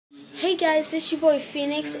Hey guys, this is your boy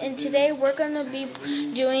Phoenix, and today we're going to be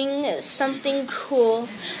doing something cool.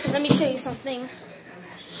 Let me show you something.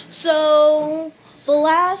 So, the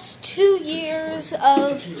last 2 years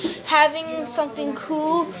of having something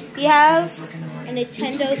cool, we have a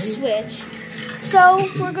Nintendo Switch. So,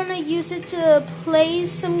 we're going to use it to play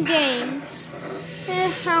some games.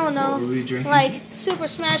 I don't know, like Super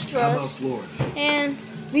Smash Bros. And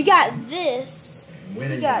we got this.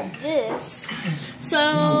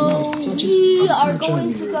 So we are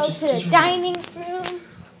going to go to the dining room.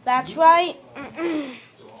 That's right.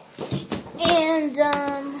 And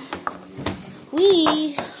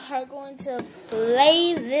we are going to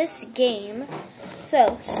play this game.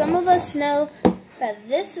 So some of us know that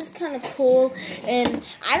this is kind of cool, and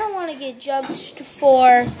I don't want to get judged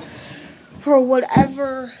for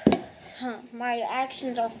whatever my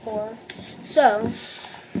actions are for. So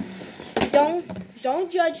don't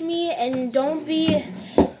judge me, and don't be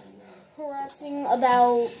harassing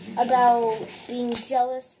about being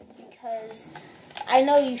jealous, because I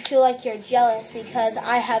know you feel like you're jealous because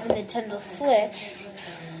I have a Nintendo Switch.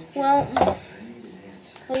 Well,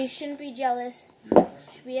 you shouldn't be jealous. You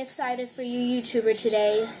should be excited for you YouTuber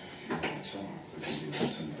today.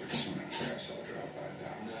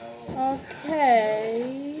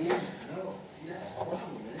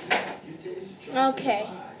 Okay.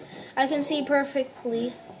 I can see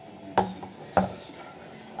perfectly.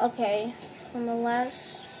 Okay, from the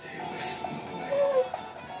last.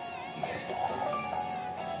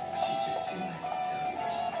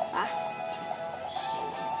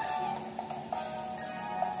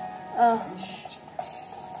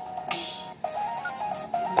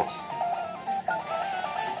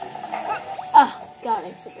 God,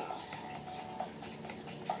 I forgot.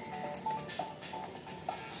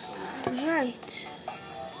 Right.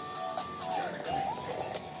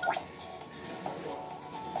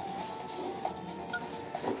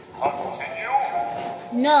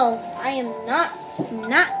 No, I am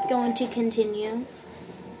not going to continue.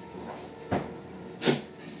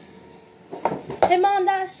 Hey Mom,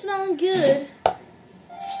 that's smelling good.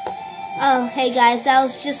 Oh, hey guys, that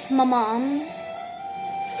was just my mom.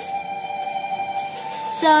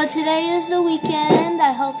 So today is the weekend.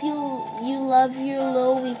 I hope you love your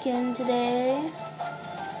little weekend today.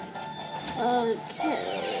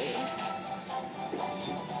 Okay.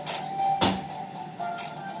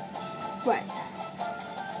 Right.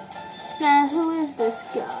 Now, who is this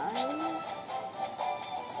guy?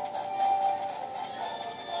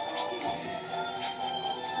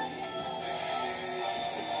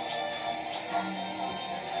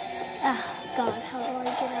 God, how do I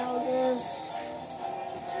get out of this?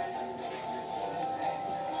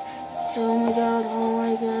 Oh my God, how do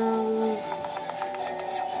I get out of this?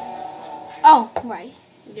 Oh, right.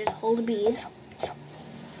 You just hold B.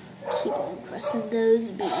 Keep on pressing those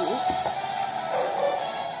B's.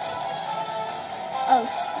 Oh.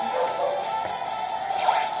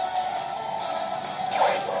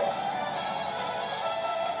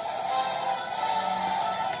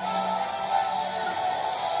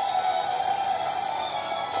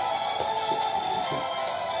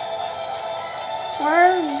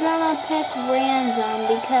 We're gonna pick random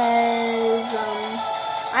because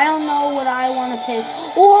I don't know what I want to pick.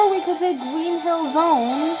 Or we could pick Green Hill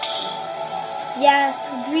Zone. Yeah,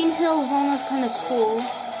 Green Hill Zone is kind of cool.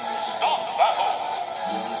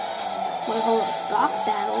 Wait, hold on. Stop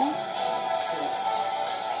battle.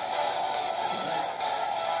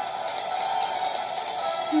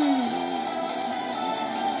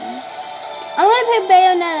 I'm gonna pick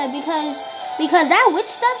Bayonetta because that witch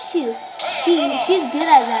stuff, she's good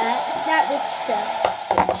at that witch stuff.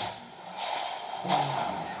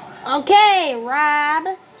 Okay, Rob,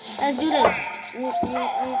 let's do this.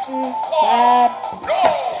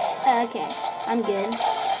 Okay, I'm good.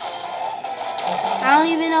 I don't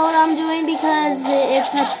even know what I'm doing because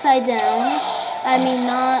it's upside down. I mean,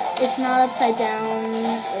 it's not upside down.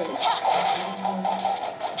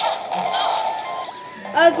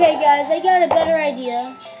 Okay, guys, I got a better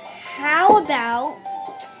idea. How about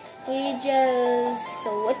we just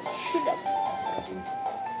switch it up?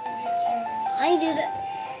 I do that.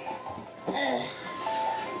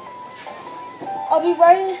 I'll be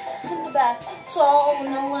right in the back, so I'll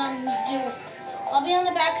know what I'm doing. I'll be on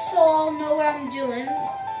the back, so I'll know what I'm doing.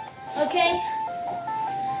 Okay?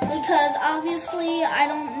 Because obviously I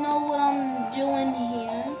don't know what I'm doing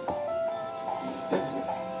here.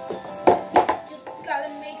 Just gotta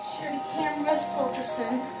make sure the camera's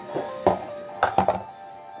focusing.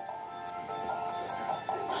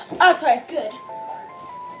 Okay, good.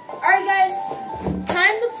 Alright guys,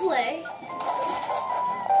 time to play.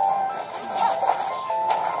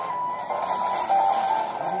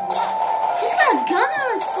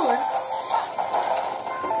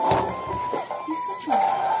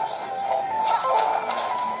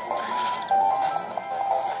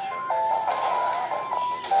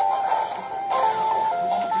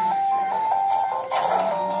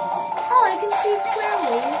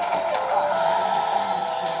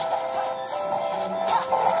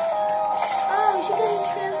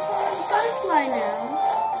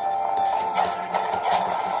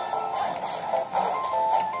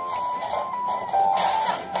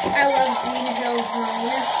 zone.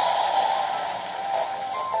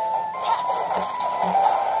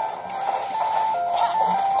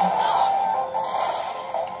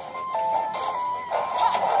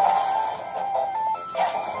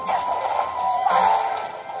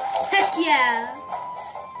 Heck yeah!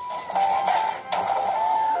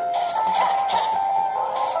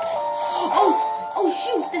 Oh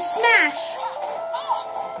shoot, the smash!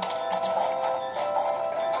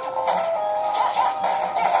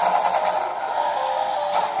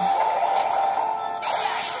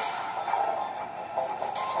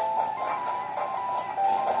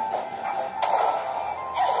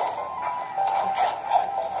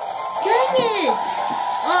 Dang it!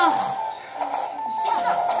 Ugh.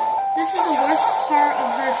 This is the worst part of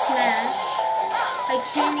her smash. I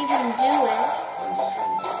can't even do it.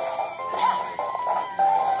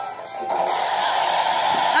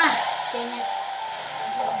 Ah, dang it.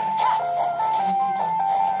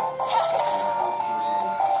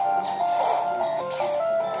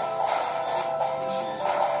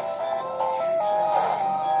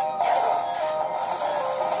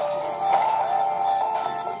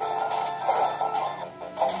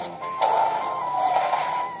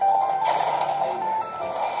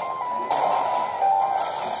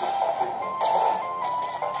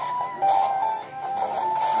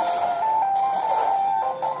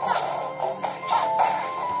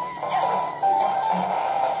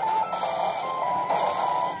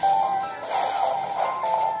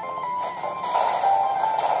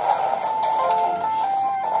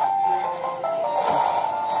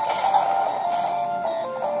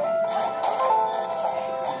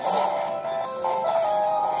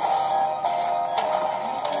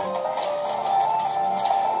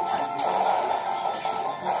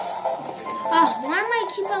 Why am I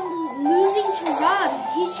keep on losing to Rob?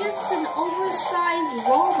 He's just an oversized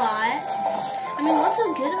robot. I mean, what's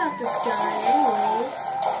so good about this guy, anyways?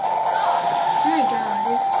 Oh my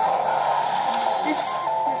god.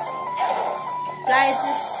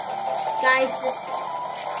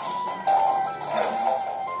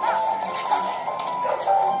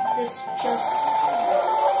 This just...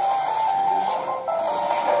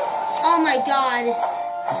 Oh my god.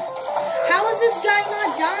 How is this guy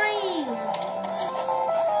not dying?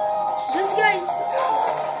 This guy's...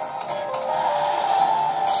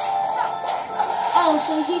 Oh,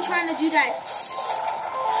 so he's trying to do that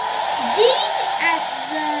ding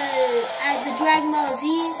at the Dragon Ball Z,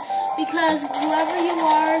 because whoever you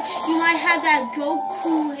are, you might have that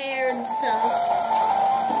Goku hair and stuff.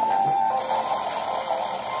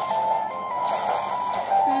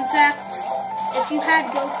 In fact, if you have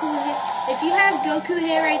Goku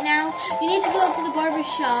hair right now, you need to go to the barber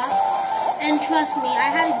shop. And trust me, I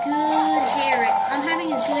have good hair. I'm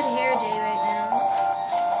having a good hair day right now.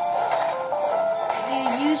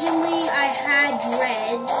 Usually I had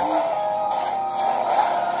dreads.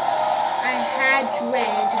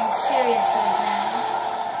 I'm serious right now.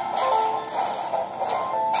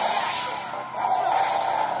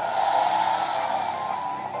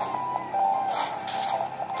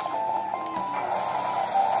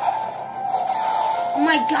 Oh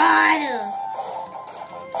my god!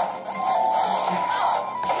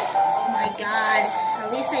 God, at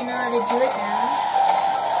least I know how to do it now.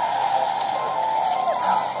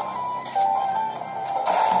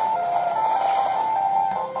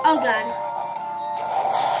 Oh god.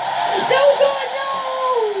 No, God, no!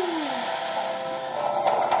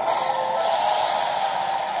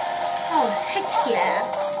 Oh, heck yeah.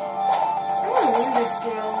 I want to win this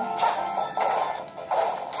girl.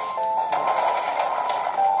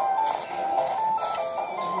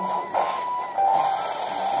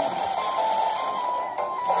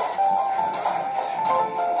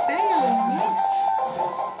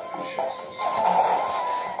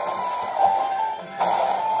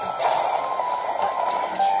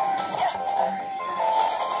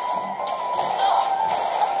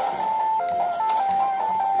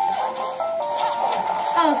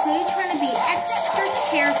 Oh, so you're trying to be extra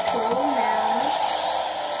careful now.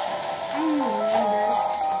 I'm gonna win this.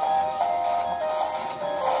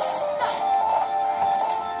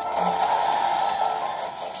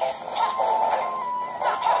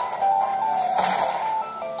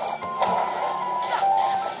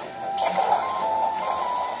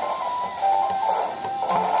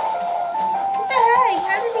 What the heck?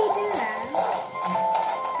 How did he do that?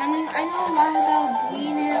 I mean, I know a lot about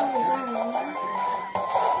Green Hill Zone.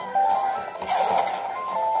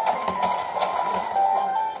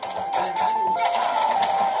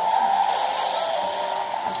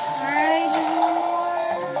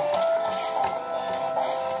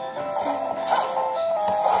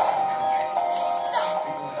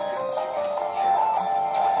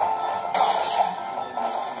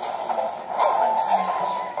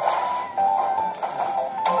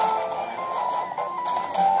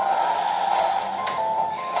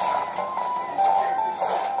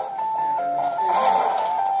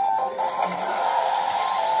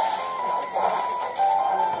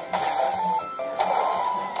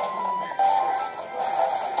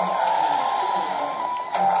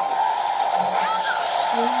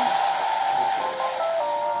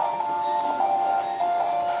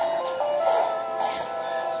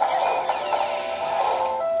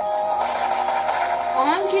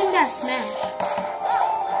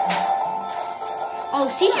 Oh,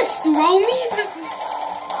 she just threw me.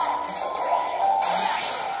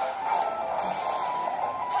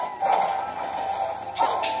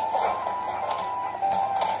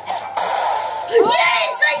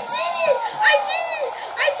 Yes, I did it! I did it!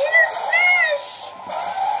 I did a smash!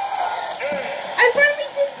 I finally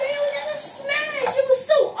did Bayonetta smash! It was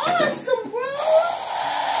so awesome, bro!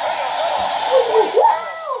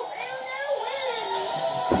 Wow! Bayonetta wins!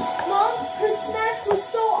 Mom, her smash was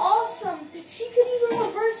so awesome. She could even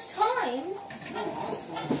reverse time.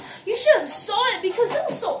 You should have saw it because it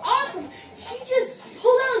was so awesome. She just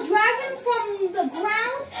pulled out a dragon from the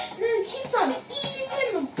ground and then it keeps on eating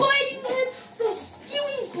him and biting him. Those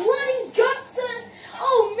spewing blood and guts and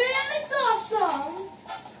oh man, it's awesome.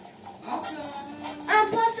 Awesome.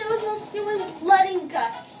 And plus there was no spewing blood and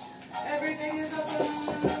guts. Everything is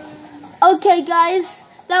awesome. Okay guys,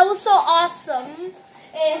 that was so awesome.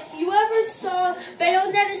 If you ever saw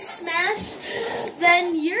Bayonetta smash,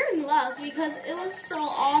 then you're in luck because it was so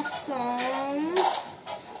awesome.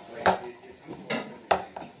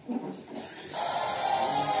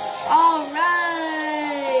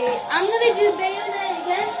 Alright, I'm gonna do Bayonetta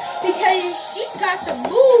again because she got the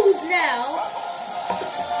moves now.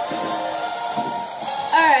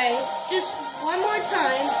 Alright, just one more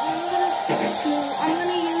time. I'm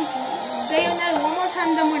gonna use Bayonetta one more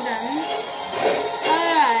time, then we're done.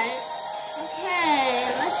 Alright. Okay,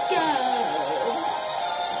 let's go.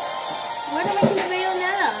 Where do I use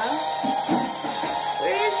Bayonetta?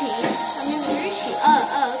 Where is he? I mean, where is she?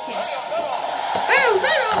 Oh, okay.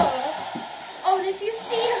 Bayonetta! Oh, and if you've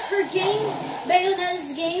seen her game,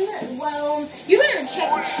 Bayonetta's game, well, you better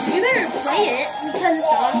play it because it's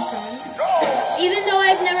awesome. Even though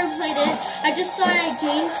I've never played it, I just saw it at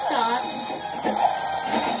GameStop.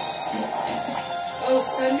 Oh,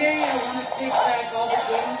 Sunday, I want to take back all the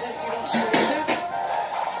games that you don't play with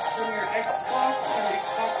from your Xbox and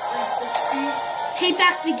Xbox 360. Take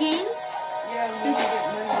back the games? Yeah, we need to get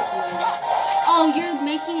money for it. Oh, you're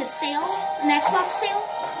making a sale? An Xbox sale?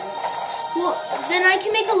 Well, then I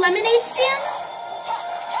can make a lemonade stand?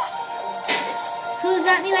 So does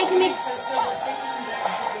that mean I can make...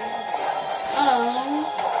 Oh.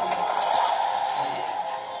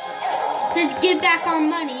 To give back our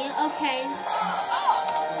money, okay.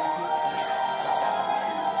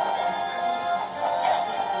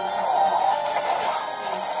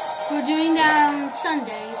 We're doing that on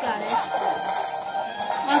Sunday, got it.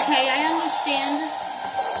 Okay, I understand.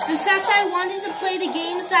 In fact, I wanted to play the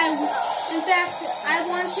games I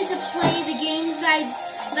wanted to play the games that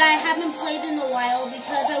I haven't played in a while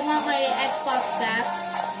because I want my Xbox back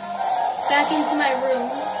into my room.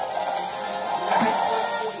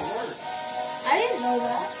 I didn't know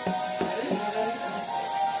that.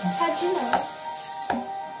 How'd you know?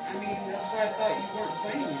 I mean, that's why I thought you weren't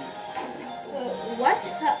playing it. What?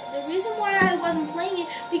 The reason why I wasn't playing it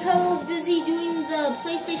because I was busy doing the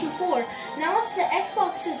PlayStation 4. Now it's the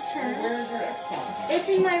Xbox's turn. Where is your Xbox? It's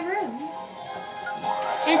in my room.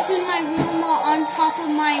 It's in my room on top of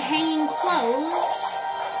my hanging clothes.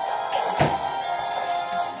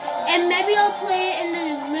 And maybe I'll play it in the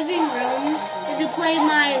living room to play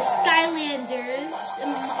my Skylanders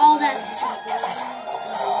and all that stuff.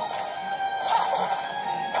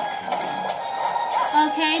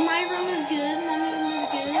 Okay, my room is good. My room is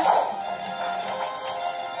good.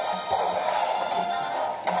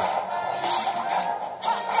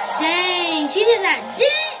 Dang, she did that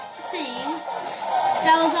dent thing.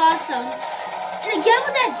 That was awesome. And again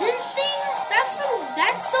with that dent thing,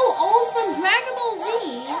 that's so old from Dragon Ball Z.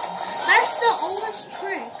 That's the oldest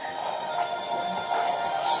trick.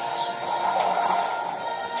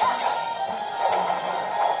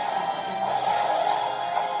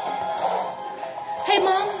 Hey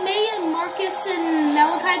Mom, May and Marcus and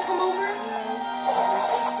Malachi come over?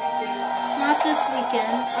 Not this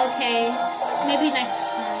weekend. Okay, maybe next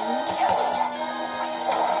time.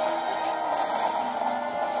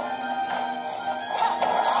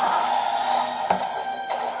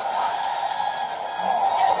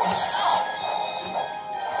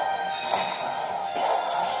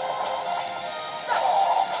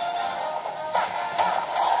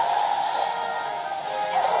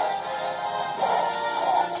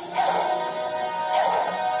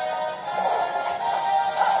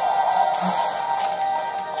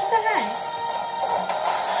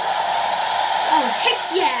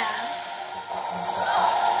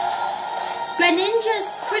 Greninja's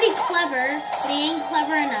pretty clever, but he ain't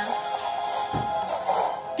clever enough.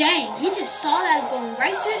 Dang, he just saw that going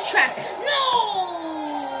right through the track. No!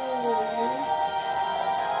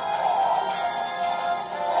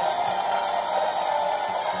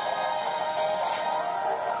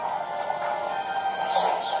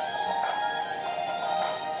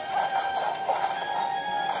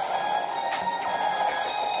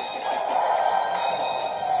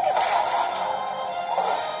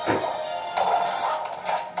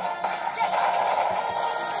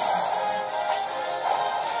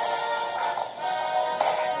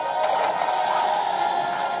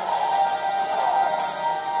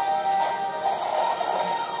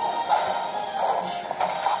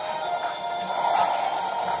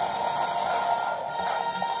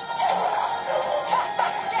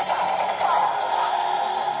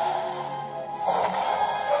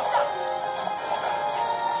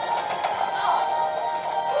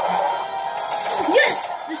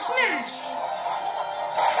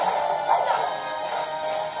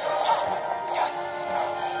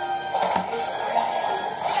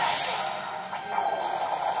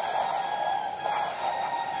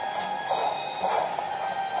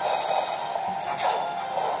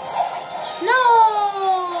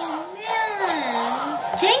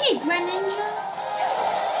 Dang it, Greninja!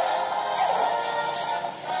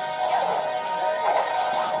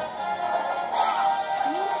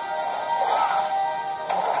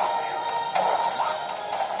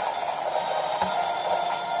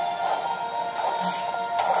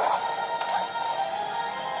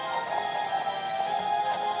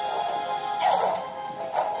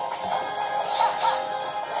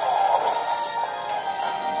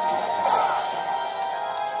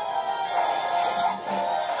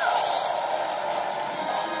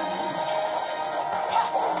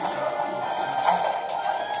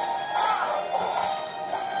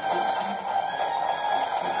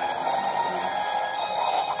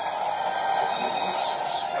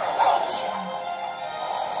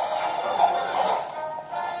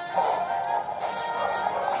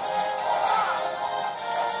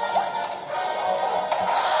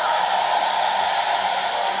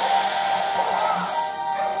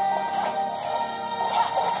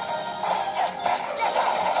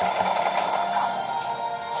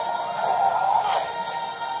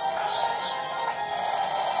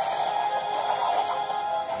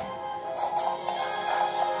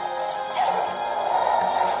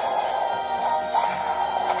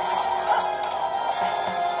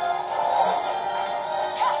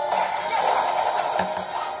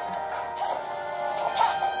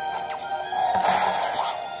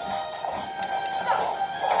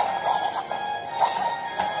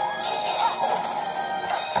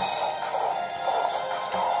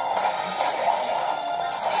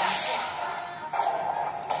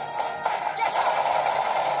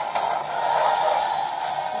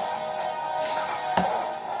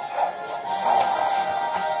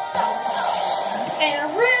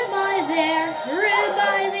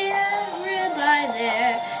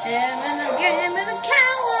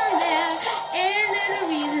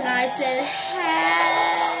 Said,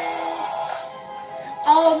 hey.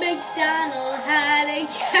 Oh, McDonald had a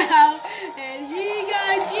cow, and he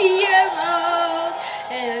got GMO,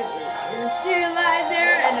 and a steer line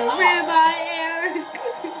there, and a ribeye air.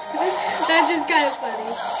 That's just kind of funny.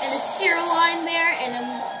 And a steer line there, and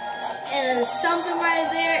a something right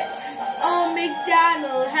there. Oh,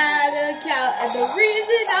 McDonald had a cow, and the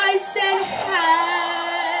reason I said hey.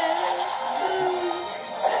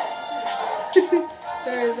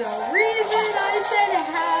 There's a reason I said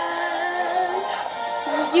hi.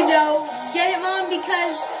 You know, get it, Mom?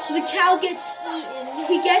 Because the cow gets eaten.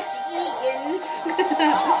 He gets eaten.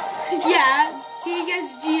 Yeah, he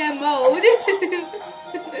gets GMO'd.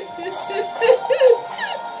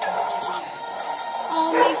 Oh,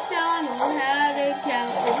 McDonald had a cow,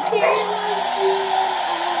 and he was GMO.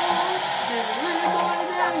 And a little boy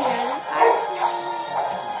there, he had an ice cream.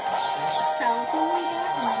 Sound to me.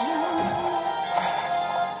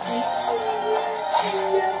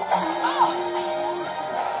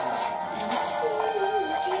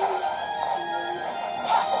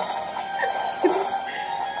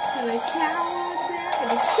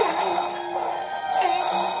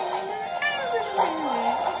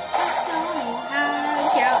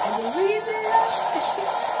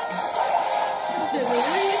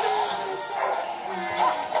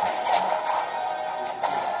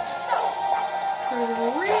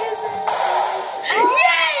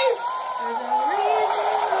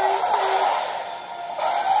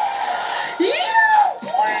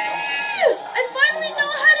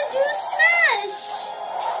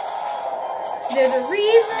 There's a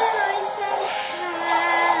reason I said hi.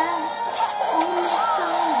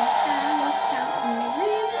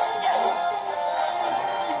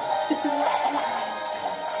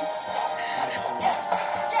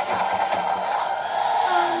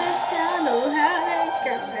 Oh, McDonald had a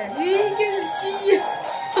cow and he gets GMO.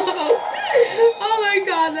 Oh my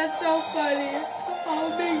God, that's so funny. Oh,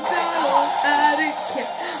 McDonald had a cow.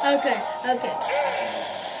 Okay.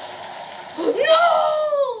 No!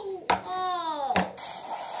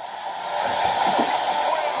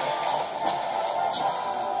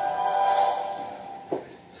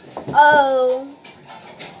 Oh,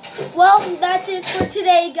 well, that's it for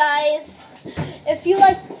today, guys. If you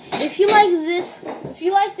like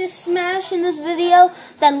this smash in this video,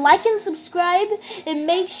 then like and subscribe, and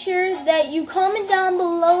make sure that you comment down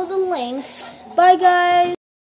below the links. Bye, guys.